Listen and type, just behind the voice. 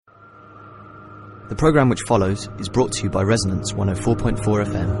The programme which follows is brought to you by Resonance 104.4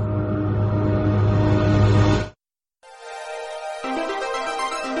 FM.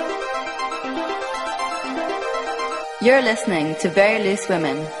 You're listening to Very Loose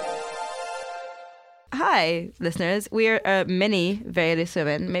Women. Hi, listeners. We're a mini Very Loose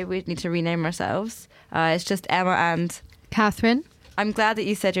Women. Maybe we need to rename ourselves. It's just Emma and Catherine. I'm glad that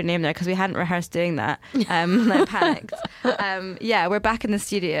you said your name there because we hadn't rehearsed doing that. I panicked. Yeah, we're back in the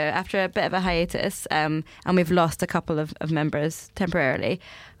studio after a bit of a hiatus, and we've lost a couple of members temporarily.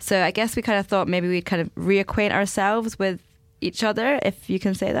 So I guess we kind of thought maybe we'd kind of reacquaint ourselves with each other, if you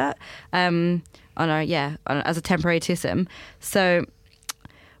can say that, as a temporary twosome. So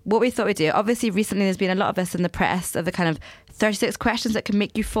what we thought we'd do, obviously recently there's been a lot of this in the press of the kind of 36 questions that can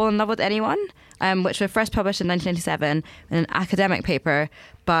make you fall in love with anyone, which were first published in 1997 in an academic paper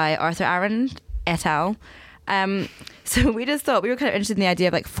by Arthur Aaron et al. So we just thought we were kind of interested in the idea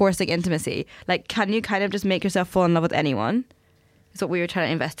of like forcing intimacy. Like, can you kind of just make yourself fall in love with anyone? Is what we were trying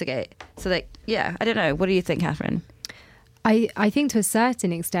to investigate. So like, yeah, I don't know. What do you think, Catherine? I think to a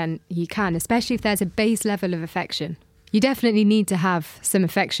certain extent you can, especially if there's a base level of affection. You definitely need to have some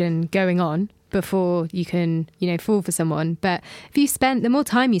affection going on before you can, fall for someone. But if the more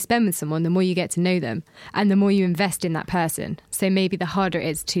time you spend with someone, the more you get to know them and the more you invest in that person. So maybe the harder it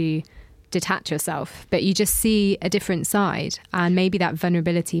is to detach yourself, but you just see a different side, and maybe that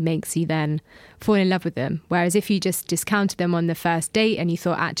vulnerability makes you then fall in love with them. Whereas if you just discounted them on the first date and you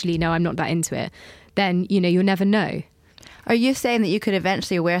thought, actually, no, I'm not that into it, then, you'll never know. Are you saying that you could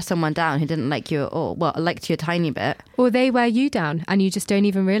eventually wear someone down who didn't like you at all? Well, liked you a tiny bit. Or they wear you down and you just don't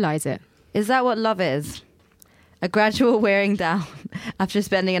even realise it. Is that what love is? A gradual wearing down after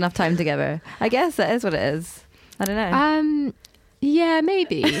spending enough time together? I guess that is what it is. I don't know. Yeah,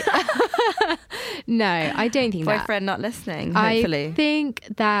 maybe. No, I don't think that. Boyfriend not listening, hopefully. I think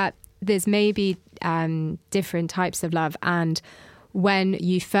that there's maybe different types of love, and when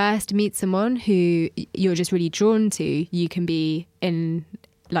you first meet someone who you're just really drawn to, you can be in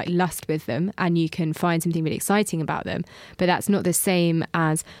like lust with them and you can find something really exciting about them. But that's not the same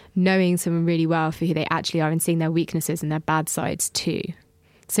as knowing someone really well for who they actually are and seeing their weaknesses and their bad sides too.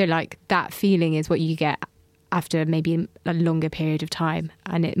 So like that feeling is what you get after maybe a longer period of time,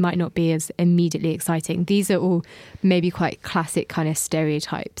 and it might not be as immediately exciting. These are all maybe quite classic kind of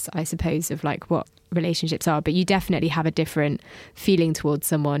stereotypes, I suppose, of like what relationships are, but you definitely have a different feeling towards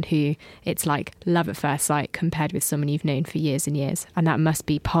someone who it's like love at first sight compared with someone you've known for years and years, and that must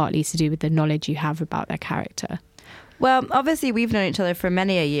be partly to do with the knowledge you have about their character. Well, obviously we've known each other for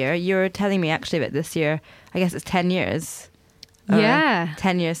many a year. You were telling me actually about this year, I guess it's 10 years. Yeah.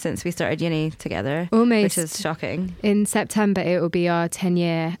 10 years since we started uni together. Almost. Which is shocking. In September, it will be our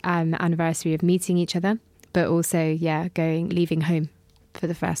 10-year anniversary of meeting each other, but also, leaving home for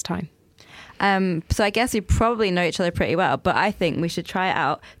the first time. So I guess we probably know each other pretty well, but I think we should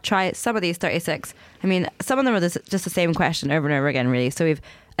try some of these 36. I mean, some of them are just the same question over and over again, really. So we've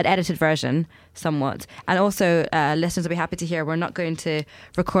an edited version somewhat. And also listeners will be happy to hear we're not going to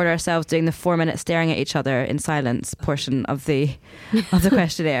record ourselves doing the 4-minute staring at each other in silence portion of the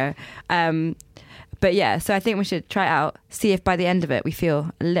questionnaire. But yeah, so I think we should try it out, see if by the end of it we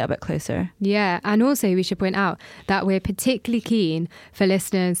feel a little bit closer. Yeah, and also we should point out that we're particularly keen for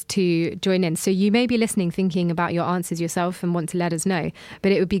listeners to join in. So you may be listening thinking about your answers yourself and want to let us know,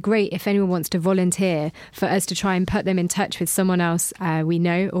 but it would be great if anyone wants to volunteer for us to try and put them in touch with someone else we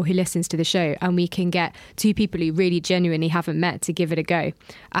know or who listens to the show, and we can get 2 people who really genuinely haven't met to give it a go.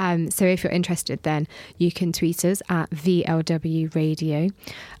 So if you're interested, then you can tweet us at VLW Radio.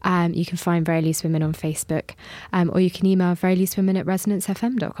 You can find Very Loose Women on Facebook, or you can email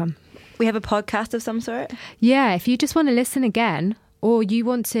veryloosewomen@resonancefm.com. We have a podcast of some sort? Yeah, if you just want to listen again, or you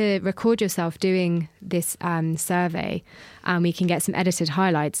want to record yourself doing this survey, and we can get some edited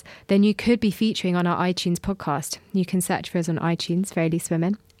highlights, then you could be featuring on our iTunes podcast. You can search for us on iTunes, Very Loose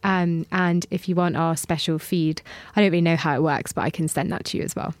Women. And if you want our special feed, I don't really know how it works, but I can send that to you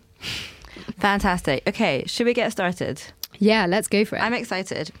as well. Fantastic. Okay, should we get started? Yeah, let's go for it. I'm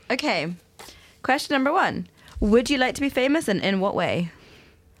excited. Okay, question number 1. Would you like to be famous, and in what way?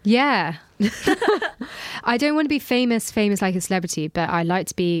 Yeah. I don't want to be famous like a celebrity, but I like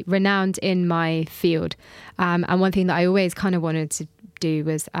to be renowned in my field. And one thing that I always kind of wanted to do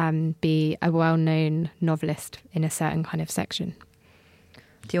was be a well-known novelist in a certain kind of section.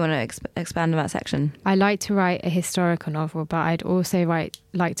 Do you want to expand on that section? I like to write a historical novel, but I'd also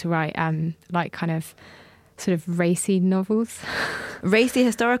like to write like kind of sort of racy novels. Racy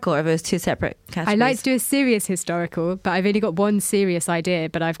historical, or are those 2 separate categories? I like to do a serious historical, but I've only got one serious idea,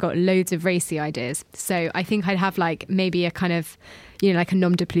 but I've got loads of racy ideas. So I think I'd have like maybe a kind of, like a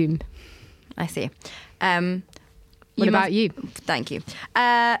nom de plume. I see. What about you? Thank you.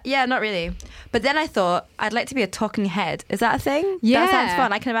 Yeah, not really. But then I thought I'd like to be a talking head. Is that a thing? Yeah. That sounds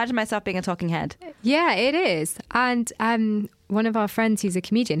fun. I can imagine myself being a talking head. Yeah, it is. And one of our friends who's a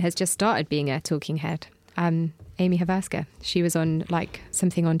comedian has just started being a talking head. Amy Haverska. She was on like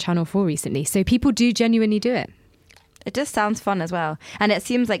something on Channel 4 recently. So people do genuinely do it. It just sounds fun as well. And it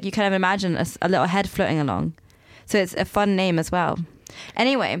seems like you kind of imagine a little head floating along. So it's a fun name as well.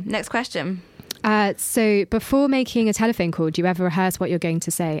 Anyway, next question. So before making a telephone call, do you ever rehearse what you're going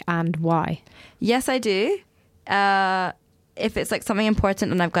to say and why? Yes, I do. If it's like something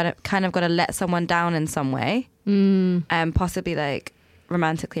important and I've got to let someone down in some way, possibly like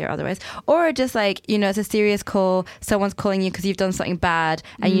romantically or otherwise, or just like, you know, it's a serious call, someone's calling you because you've done something bad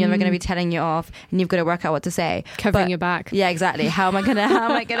and you know they're going to be telling you off and you've got to work out what to say, covering your back. Yeah, exactly. How am I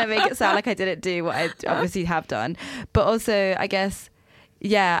gonna make it sound like I didn't do what I obviously have done? But also, I guess,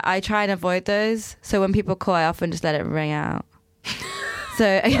 yeah, I try and avoid those. So when people call, I often just let it ring out.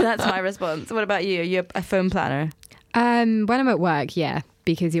 So that's my response. What about you? Are you a phone planner? When I'm at work, yeah,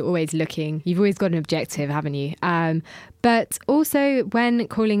 because you're always looking. You've always got an objective, haven't you? But also when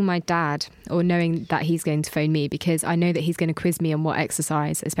calling my dad or knowing that he's going to phone me, because I know that he's going to quiz me on what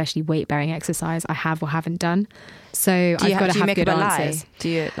exercise, especially weight-bearing exercise, I have or haven't done. So I've got to have good answers. Do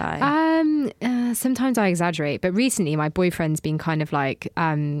you lie? Sometimes I exaggerate, but recently my boyfriend's been kind of like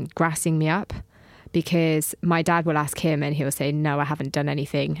grassing me up. Because my dad will ask him and he'll say, no, I haven't done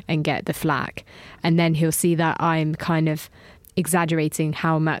anything, and get the flack. And then he'll see that I'm kind of exaggerating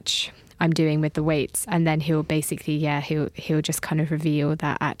how much I'm doing with the weights. And then he'll basically, he'll just kind of reveal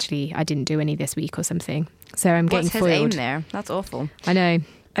that actually I didn't do any this week or something. So I'm getting foiled. What's his aim there? That's awful. I know.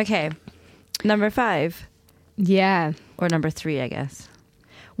 Okay. Number 5. Yeah. Or number 3, I guess.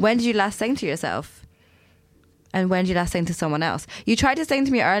 When did you last sing to yourself? And when did you last sing to someone else? You tried to sing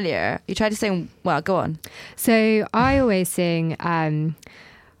to me earlier. You tried to sing, well, go on. So I always sing,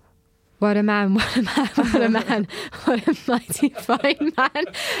 what a man, what a man, what a man, what a mighty fine man.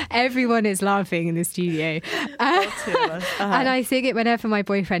 Everyone is laughing in the studio. And I sing it whenever my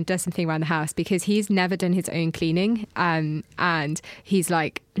boyfriend does something around the house, because he's never done his own cleaning. And he's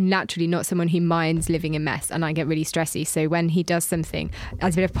like naturally not someone who minds living in mess, and I get really stressy. So when he does something,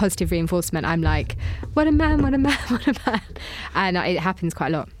 as a bit of positive reinforcement, I'm like, what a man, what a man, what a man. And it happens quite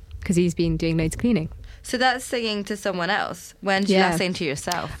a lot because he's been doing loads of cleaning. So that's singing to someone else. When did you last sing to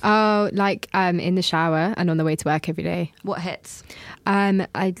yourself? Oh, like in the shower and on the way to work every day. What hits?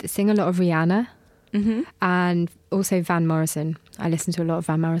 I sing a lot of Rihanna and also Van Morrison. I listen to a lot of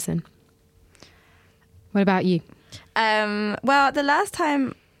Van Morrison. What about you? Well, the last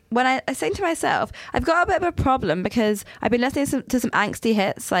time when I sing to myself, I've got a bit of a problem because I've been listening to some angsty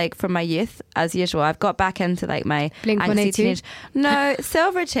hits like from my youth, as usual. I've got back into like my angsty teenage. No,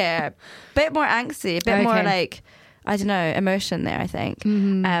 Silverchair, bit more angsty, a bit more like, I don't know, emotion there, I think.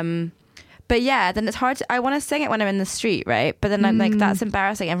 But yeah, then it's hard to, I want to sing it when I'm in the street, right? But then I'm like, that's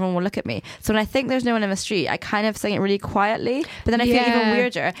embarrassing, everyone will look at me. So when I think there's no one in the street, I kind of sing it really quietly. But then I feel even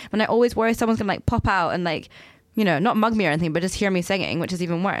weirder when I always worry someone's gonna like pop out and like, you know, not mug me or anything, but just hear me singing, which is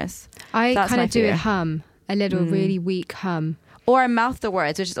even worse. I kind of do a hum, a little really weak hum. Or I mouth the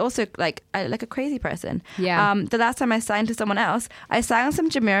words, which is also like a crazy person. Yeah. The last time I sang to someone else, I sang some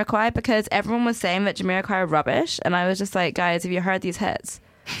Jamiroquai because everyone was saying that Jamiroquai are rubbish. And I was just like, guys, have you heard these hits?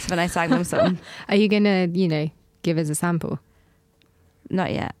 So then I sang them some. Are you going to, you know, give us a sample?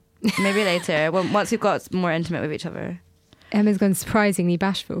 Not yet. Maybe later, once we've got more intimate with each other. Emma's gone surprisingly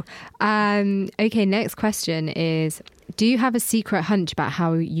bashful. Okay, next question is, do you have a secret hunch about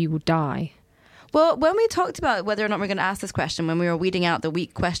how you will die? Well, when we talked about whether or not we're going to ask this question, when we were weeding out the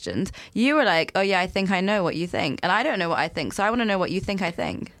weak questions, you were like, oh yeah, I think I know what you think. And I don't know what I think, so I want to know what you think I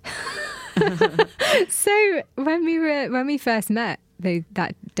think. So when we first met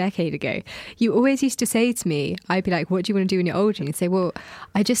that decade ago, you always used to say to me, I'd be like, what do you want to do when you're older? And you'd say, well,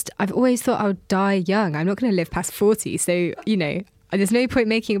 I've always thought I would die young. I'm not going to live past 40. So, you know, there's no point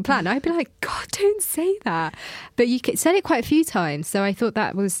making a plan. I'd be like, God, don't say that. But you said it quite a few times. So I thought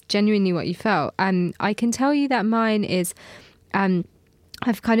that was genuinely what you felt. And I can tell you that mine is,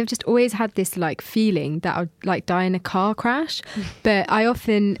 I've kind of just always had this like feeling that I'll like die in a car crash. But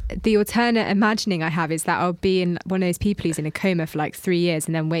the alternate imagining I have is that I'll be in one of those people who's in a coma for like 3 years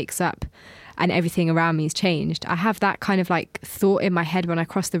and then wakes up and everything around me has changed. I have that kind of like thought in my head when I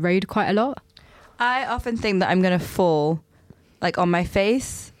cross the road quite a lot. I often think that I'm going to fall like on my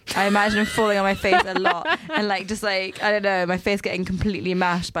face I imagine him falling on my face a lot and like just like, I don't know, my face getting completely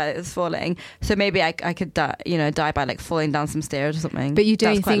mashed by this falling. So maybe I could die, die by like falling down some stairs or something. But you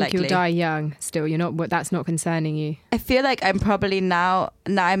don't That's quite think you'll likely. die young still? You're not, that's not concerning you? I feel like I'm probably now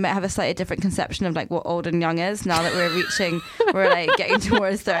I might have a slightly different conception of like what old and young is now that we're like getting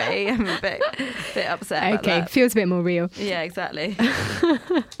towards 30. I'm a bit upset about Okay, that. feels a bit more real. Yeah, exactly.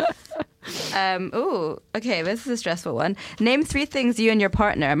 Okay, this is a stressful one. Name 3 things you and your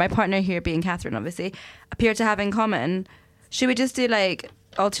partner, my partner here being Catherine obviously, appear to have in common. Should we just do like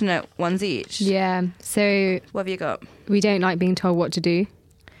alternate ones each? Yeah, so What have you got? we don't like being told what to do.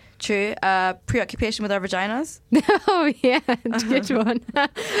 True. Preoccupation with our vaginas. Oh yeah, good one.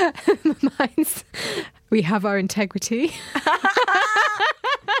 Mine's, we have our integrity.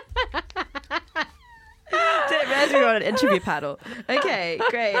 Didn't realize we were on an interview panel. Okay,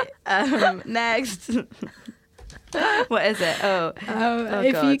 great. Next. What is it?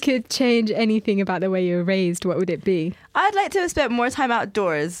 If God. you could change anything about the way you were raised, what would it be? I'd like to have spent more time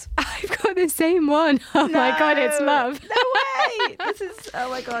outdoors. I've got the same one. Oh my God, it's love. No way. This is, oh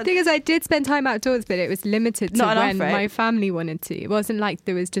my God. Because I did spend time outdoors, but it was limited to Not enough, when right? my family wanted to. It wasn't like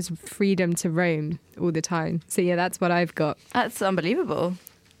there was just freedom to roam all the time. So yeah, that's what I've got. That's unbelievable.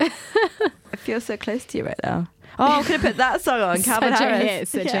 I feel so close to you right now. Oh, could have put that song on, Calvin Such Harris. a hit,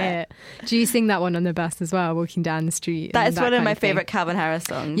 such Yeah. a hit. Do you sing that one on the bus as well, walking down the street? That and is one of kind my thing? favourite Calvin Harris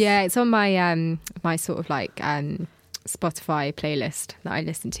songs. Yeah, it's on my my sort of like Spotify playlist that I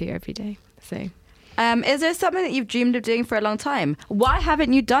listen to every day. So Is there something that you've dreamed of doing for a long time? Why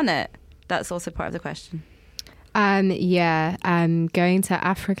haven't you done it? That's also part of the question. going to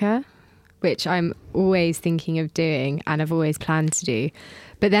Africa, which I'm always thinking of doing and I've always planned to do.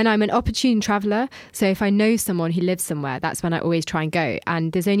 But then I'm an opportune traveller. So if I know someone who lives somewhere, that's when I always try and go.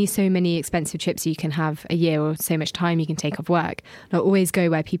 And there's only so many expensive trips you can have a year or so much time you can take off work. And I always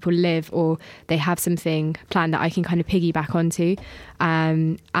go where people live or they have something planned that I can kind of piggyback onto.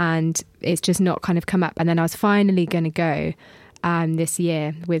 And it's just not kind of come up. And then I was finally going to go this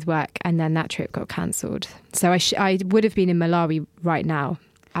year with work. And then that trip got cancelled. So I would have been in Malawi right now.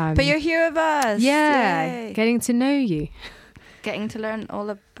 But you're here with us. Yeah, Yay. getting to know you. Getting to learn all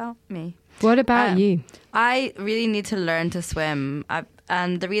about me. What about you? I really need to learn to swim.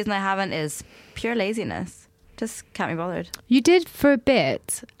 And the reason I haven't is pure laziness. Just can't be bothered. You did for a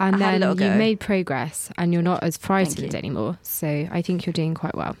bit, and I had a then little you go. made progress, and you're not as frightened you. anymore. So I think you're doing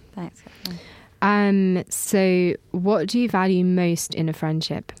quite well. Thanks, Catherine. So what do you value most in a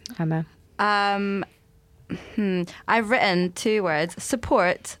friendship, Emma? I've written 2 words: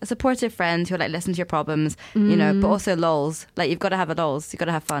 support, a supportive friend who like listen to your problems, but also lols. Like you've got to have a lols. You've got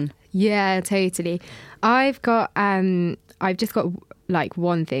to have fun. Yeah, totally. I've just got like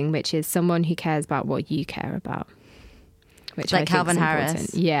one thing, which is someone who cares about what you care about. Which Like I think Calvin is Harris.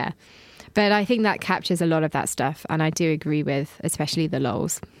 important. Yeah. But I think that captures a lot of that stuff, and I do agree with especially the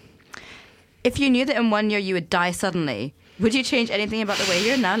lols. If you knew that in 1 year you would die suddenly, would you change anything about the way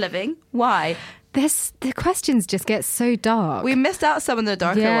you're now living? Why? The questions just get so dark. We missed out some of the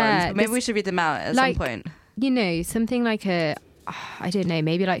darker Yeah, ones, but maybe this- we should read them out at like, some point. Something like I don't know,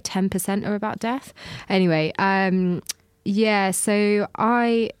 maybe like 10% are about death. Anyway, so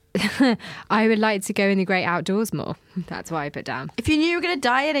I would like to go in the great outdoors more. That's what I put down. If you knew you were going to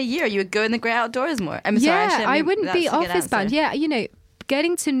die in a year, you would go in the great outdoors more. I'm sorry, I wouldn't be that's a good office bound. answer. Yeah,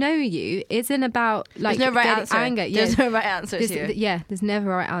 getting to know you isn't about like There's no right getting answer. anger. Yeah. There's no right answer There's- here. there's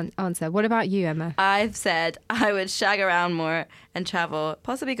never a right answer. What about you, Emma? I've said I would shag around more and travel,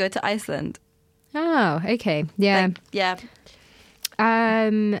 possibly go to Iceland. Oh, okay. Yeah. Yeah.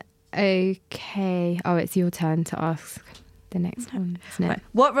 Okay. Oh, it's your turn to ask the next one, isn't it? Right.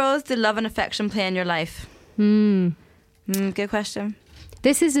 What roles do love and affection play in your life? Good question.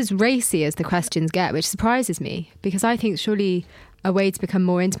 This is as racy as the questions get, which surprises me because I think surely a way to become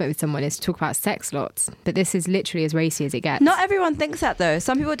more intimate with someone is to talk about sex lots. But this is literally as racy as it gets. Not everyone thinks that though.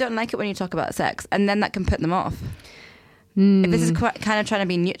 Some people don't like it when you talk about sex, and then that can put them off. If this is kind of trying to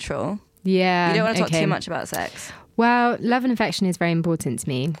be neutral, Yeah. you don't want to talk okay. too much about sex. Well, love and affection is very important to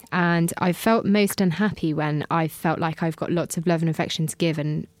me. And I felt most unhappy when I felt like I've got lots of love and affection to give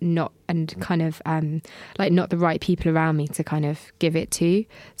and not the right people around me to kind of give it to.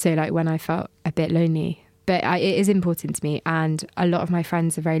 So like when I felt a bit lonely. But it is important to me. And a lot of my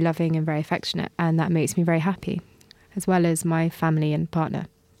friends are very loving and very affectionate. And that makes me very happy, as well as my family and partner.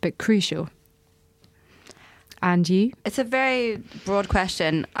 But crucial. And you? It's a very broad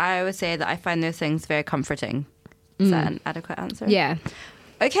question. I would say that I find those things very comforting. Is that an adequate answer? Yeah.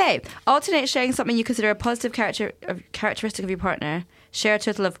 Okay. Alternate sharing something you consider a positive characteristic of your partner. Share a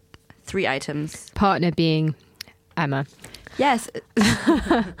total of 3 items. Partner being Emma. Yes.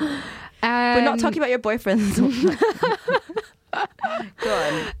 We're not talking about your boyfriends. Go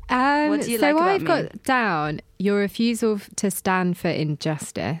on. What do you like about I've me? got down your refusal to stand for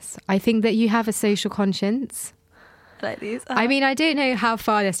injustice. I think that you have a social conscience. Like these. I mean, I don't know how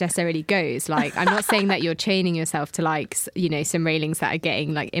far this necessarily goes. Like, I'm not saying that you're chaining yourself to, like, you know, some railings that are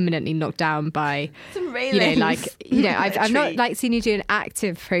getting, like, imminently knocked down by, Some railings. you know, like, you know, I've not, Tree. like, seen you do an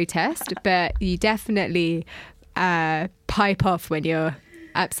active protest, but you definitely pipe off when you're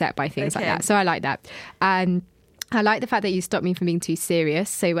upset by things like Okay. that. So I like that. And I like the fact that you stop me from being too serious.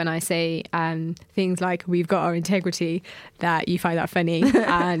 So when I say things like, we've got our integrity, that you find that funny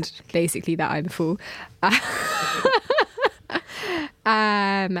and basically that I'm a fool.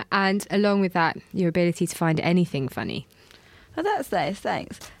 And along with that, your ability to find anything funny. Oh, that's nice.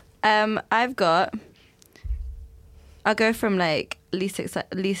 Thanks. I'll go from like least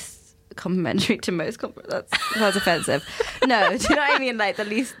complimentary to most complimentary. That's offensive. No, do you know what I mean? Like the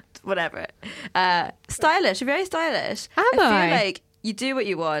least whatever. Stylish. You're very stylish. Am I feel I? like you do what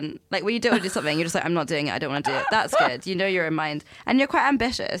you want. Like when you don't want to do something, you're just like, I'm not doing it. I don't want to do it. That's good. You know you're in mind, and you're quite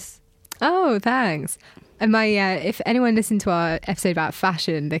ambitious. Oh, thanks. And my, if anyone listened to our episode about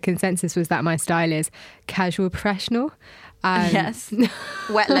fashion, the consensus was that my style is casual professional. Yes.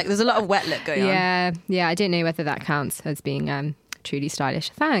 Wet look. There's a lot of wet look going on. Yeah. I don't know whether that counts as being truly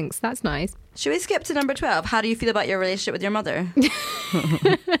stylish. Thanks. That's nice. Should we skip to number 12? How do you feel about your relationship with your mother?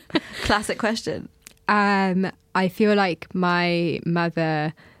 Classic question. I feel like my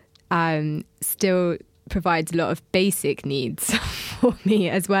mother still provides a lot of basic needs for me,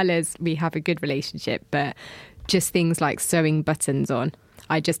 as well as we have a good relationship, but just things like sewing buttons on.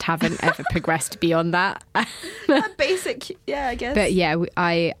 I just haven't ever progressed beyond that. Basic, yeah, I guess. But yeah,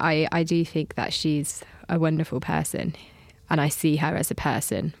 I do think that she's a wonderful person, and I see her as a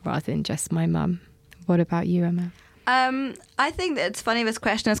person rather than just my mum. What about you, Emma? I think that it's funny this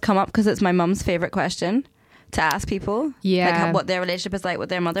question has come up because it's my mum's favourite question to ask people. Yeah. Like what their relationship is like with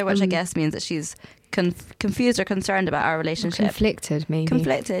their mother, which I guess means that she's confused or concerned about our relationship. Conflicted, maybe.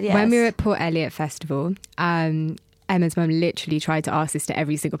 Conflicted, yes. When we were at Port Eliot Festival, Emma's mum literally tried to ask this to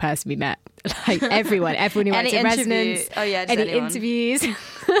every single person we met. Like everyone who went Any to interview. Resonance. Oh, yeah, just any anyone. interviews.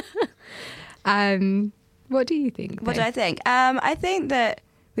 What do you think? What though? do I think? I think that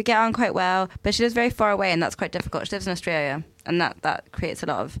we get on quite well, but she lives very far away and that's quite difficult. She lives in Australia and that creates a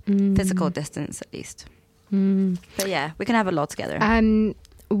lot of physical distance at least. But yeah, we can have a lot together.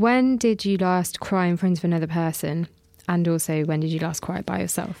 When did you last cry in front of another person? And also, when did you last cry by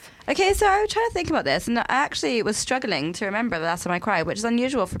yourself? Okay, so I was trying to think about this, and I actually was struggling to remember the last time I cried, which is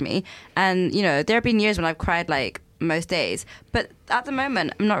unusual for me. And, you know, there have been years when I've cried, like, most days. But at the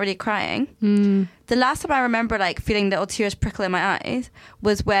moment, I'm not really crying. The last time I remember, like, feeling little tears prickle in my eyes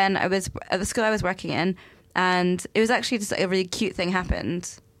was when I was at the school I was working in, and it was actually just like, a really cute thing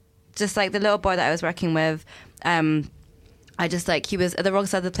happened. Just, like, the little boy that I was working with, I just, like, he was at the wrong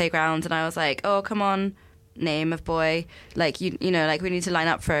side of the playground, and I was like, oh, come on, name of boy, like you know, like we need to line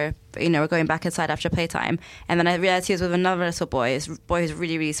up for, you know, we're going back inside after playtime. And then I realized he was with another little boy, this boy who's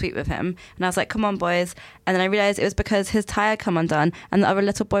really, really sweet with him, and I was like, come on boys. And then I realized it was because his tie had come undone and the other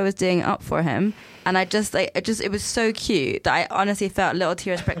little boy was doing it up for him, and I just like it was so cute that I honestly felt little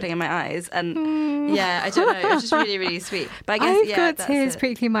tears prickling in my eyes. And yeah, I don't know, it was just really, really sweet. But I guess I've yeah, got that's tears it.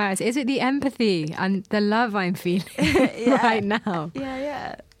 prickling in my eyes. Is it the empathy and the love I'm feeling right now?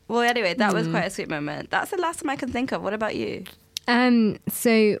 Yeah. Well, anyway, that was quite a sweet moment. That's the last time I can think of. What about you?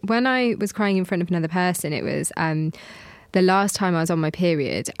 So when I was crying in front of another person, it was the last time I was on my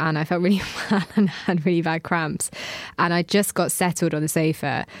period, and I felt really well and had really bad cramps, and I just got settled on the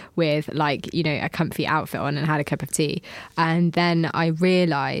sofa with, like, you know, a comfy outfit on and had a cup of tea, and then I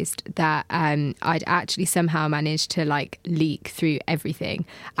realised that I'd actually somehow managed to, like, leak through everything,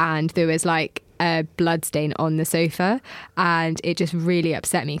 and there was, like, a blood stain on the sofa, and it just really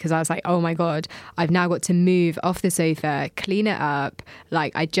upset me because I was like, oh my God, I've now got to move off the sofa, clean it up,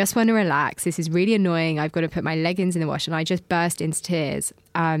 like I just want to relax, this is really annoying, I've got to put my leggings in the wash, and I just burst into tears,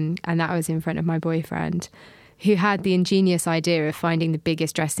 and that was in front of my boyfriend, who had the ingenious idea of finding the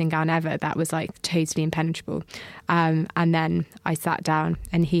biggest dressing gown ever that was like totally impenetrable, and then I sat down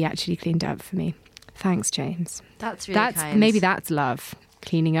and he actually cleaned it up for me. Thanks, James. That's really kind. Maybe that's love,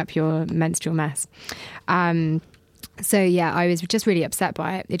 cleaning up your menstrual mess. So yeah, I was just really upset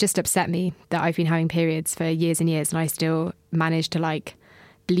by it. It just upset me that I've been having periods for years and years and I still managed to, like,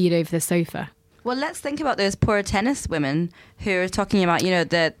 bleed over the sofa. Well, let's think about those poor tennis women who are talking about,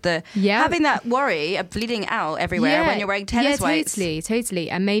 the having that worry of bleeding out everywhere when you're wearing tennis whites. Totally.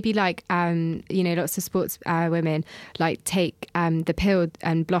 And maybe lots of sports women take the pill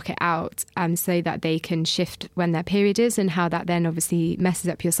and block it out so that they can shift when their period is, and how that then obviously messes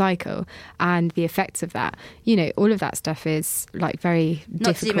up your cycle and the effects of that. All of that stuff is very Not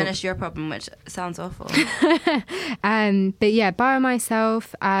difficult. to diminish your problem, which sounds awful. But yeah, by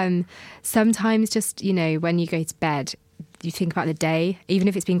myself, sometimes just, when you go to bed, you think about the day. Even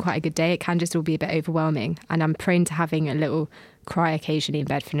if it's been quite a good day, it can just all be a bit overwhelming. And I'm prone to having a little cry occasionally in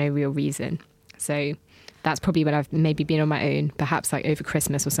bed for no real reason. So that's probably when I've maybe been on my own, perhaps over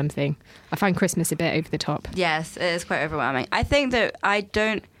Christmas or something. I find Christmas a bit over the top. Yes, it is quite overwhelming. I think that I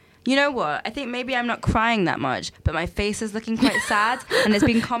don't... You know what? I think maybe I'm not crying that much, but my face is looking quite sad, and it's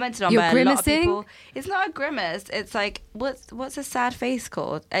been commented on by a lot of people. It's not a grimace. It's like, what's a sad face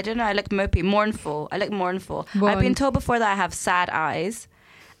called? I don't know. I look mopey, mournful. I look mournful. I've been told before that I have sad eyes,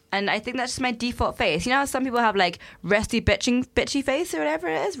 and I think that's just my default face. You know how some people have resty bitchy face or whatever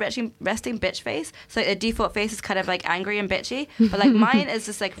it is, resting bitch face. So the default face is kind of angry and bitchy, but mine is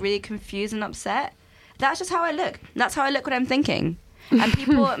just really confused and upset. That's just how I look. That's how I look when I'm thinking. And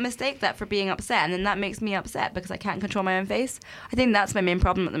people mistake that for being upset, and then that makes me upset because I can't control my own face. I think that's my main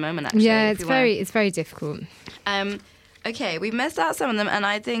problem at the moment, actually. Yeah, it's very difficult. Okay, we've missed out some of them, and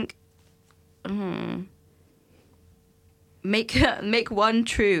I think make one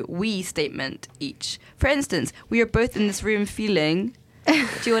true we statement each. For instance, we are both in this room feeling. Do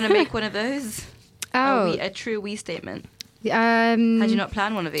you want to make one of those? Oh, a true we statement. Had you not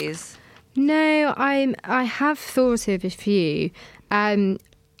planned one of these? No, I have thought of a few.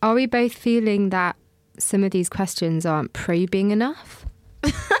 Are we both feeling that some of these questions aren't probing enough?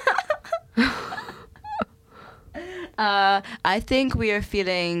 I think we are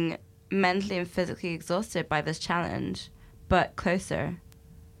feeling mentally and physically exhausted by this challenge, but closer.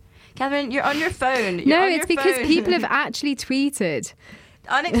 Catherine, you're on your phone. It's because people have actually tweeted.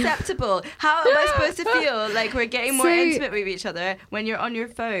 Unacceptable. How am I supposed to feel like we're getting more intimate with each other when you're on your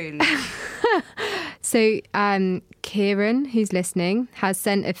phone? So Kieran, who's listening, has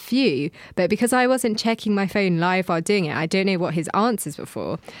sent a few, but because I wasn't checking my phone live while doing it, I don't know what his answers were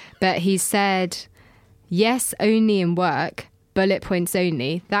for. But he said, yes, only in work, bullet points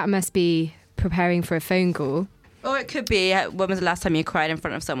only. That must be preparing for a phone call. Or it could be, when was the last time you cried in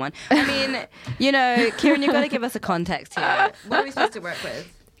front of someone? I mean, Kieran, you've got to give us a context here. What are we supposed to work with?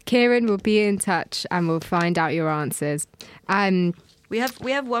 Kieran will be in touch and we'll find out your answers. We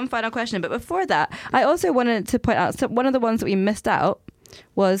have one final question, but before that, I also wanted to point out, so one of the ones that we missed out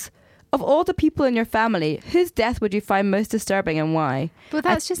was, of all the people in your family, whose death would you find most disturbing and why? Well,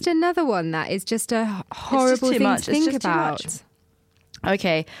 that's just another one that is just a horrible thing to think about.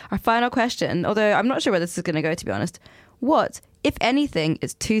 Okay, our final question, although I'm not sure where this is going to go, to be honest. What, if anything,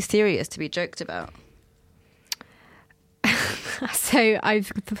 is too serious to be joked about? So I've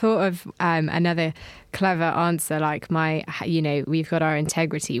thought of another clever answer, we've got our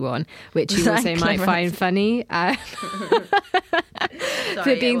integrity one, which you also might find funny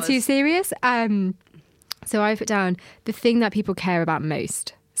for being too serious. So I put down the thing that people care about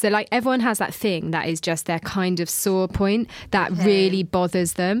most. So everyone has that thing that is just their kind of sore point that really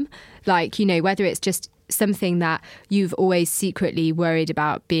bothers them. Whether it's just something that you've always secretly worried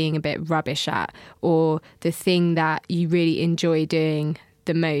about being a bit rubbish at, or the thing that you really enjoy doing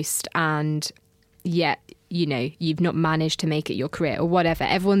the most and yet, you've not managed to make it your career or whatever.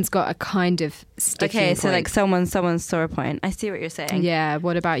 Everyone's got a kind of sticking point. Okay, so someone's sore point. I see what you're saying. Yeah,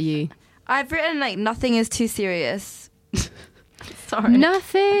 what about you? I've written nothing is too serious. Sorry.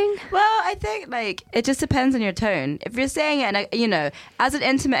 Nothing? Well, I think it just depends on your tone. If you're saying it, as an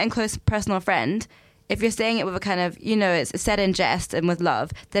intimate and close personal friend, if you're saying it with a kind of, it's said in jest and with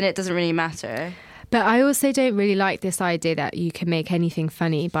love, then it doesn't really matter. But I also don't really like this idea that you can make anything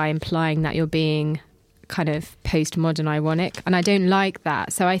funny by implying that you're being kind of postmodern ironic, and I don't like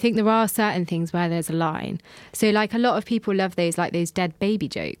that. So I think there are certain things where there's a line. So a lot of people love those dead baby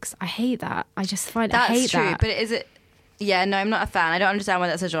jokes. I hate that. I just find I hate That's true, that. but is it? Yeah, no, I'm not a fan. I don't understand why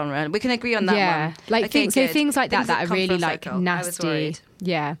that's a genre. We can agree on that one. Things like that are really nasty.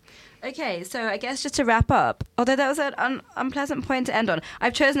 Yeah. Okay, so I guess just to wrap up, although that was an unpleasant point to end on,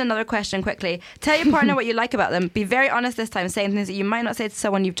 I've chosen another question quickly. Tell your partner what you like about them. Be very honest this time, saying things that you might not say to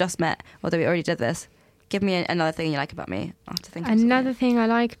someone you've just met, although we already did this. Give me another thing you like about me. I'll have to think of another thing I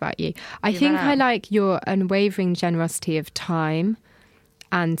like about you. I think I like your unwavering generosity of time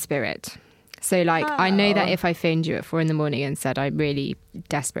and spirit. So I know that if I phoned you at 4 a.m. and said I'm really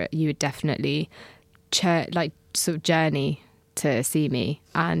desperate, you would definitely sort of journey to see me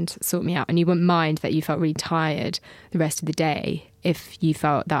and sort me out, and you wouldn't mind that you felt really tired the rest of the day if you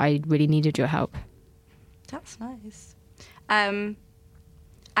felt that I really needed your help. That's nice.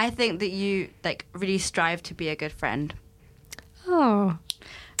 I think that you like really strive to be a good friend. Oh,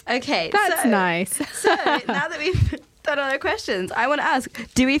 okay, that's nice. So now that we've done all our questions, I want to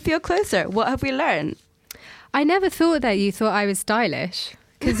ask, do we feel closer? What have we learned? I never thought that you thought I was stylish,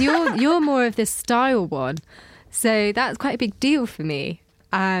 because you're more of the style one. So that's quite a big deal for me,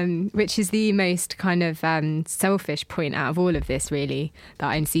 which is the most kind of selfish point out of all of this, really, that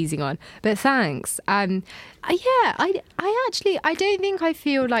I'm seizing on. But thanks. I don't think I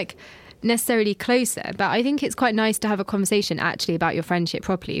feel like necessarily closer, but I think it's quite nice to have a conversation actually about your friendship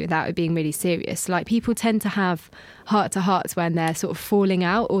properly without it being really serious. Like, people tend to have heart-to-hearts when they're sort of falling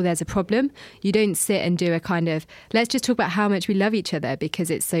out or there's a problem. You don't sit and do a kind of, let's just talk about how much we love each other, because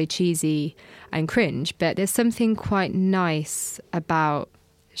it's so cheesy and cringe. But there's something quite nice about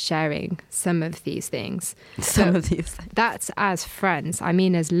sharing some of these things. That's as friends. I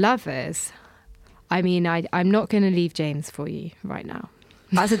mean, as lovers, I mean, I'm not going to leave James for you right now.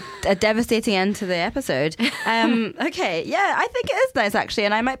 That's a devastating end to the episode. Okay, yeah, I think it is nice actually,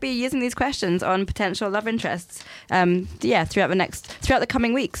 and I might be using these questions on potential love interests. Throughout the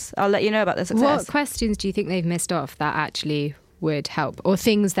coming weeks, I'll let you know about the success. What questions do you think they've missed off that actually would help, or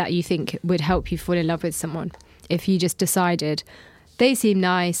things that you think would help you fall in love with someone if you just decided they seem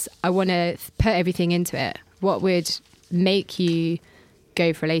nice, I want to put everything into it? What would make you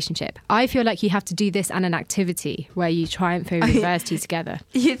go for a relationship? I feel like you have to do this and an activity where you triumph over university together.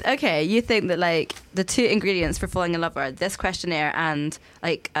 You think that like the two ingredients for falling in love are this questionnaire and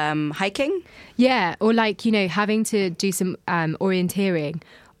like hiking? Yeah, or like, you know, having to do some orienteering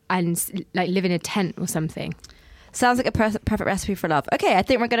and like live in a tent or something. Sounds like a perfect recipe for love. Okay, I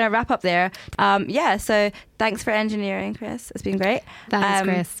think we're going to wrap up there. So thanks for engineering, Chris. It's been great. Thanks,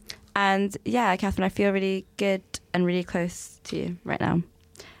 Chris. And yeah, Catherine, I feel really good and really close to you right now.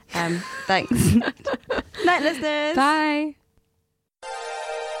 Thanks. Night, listeners. Bye.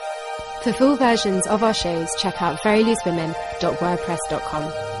 For full versions of our shows, check out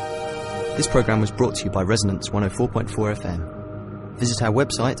veryloosewomen.wordpress.com. This programme was brought to you by Resonance 104.4 FM. Visit our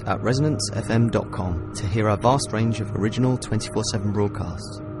website at resonancefm.com to hear our vast range of original 24/7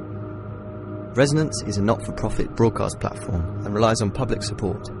 broadcasts. Resonance is a not-for-profit broadcast platform and relies on public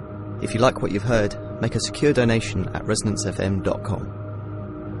support. If you like what you've heard, make a secure donation at resonancefm.com.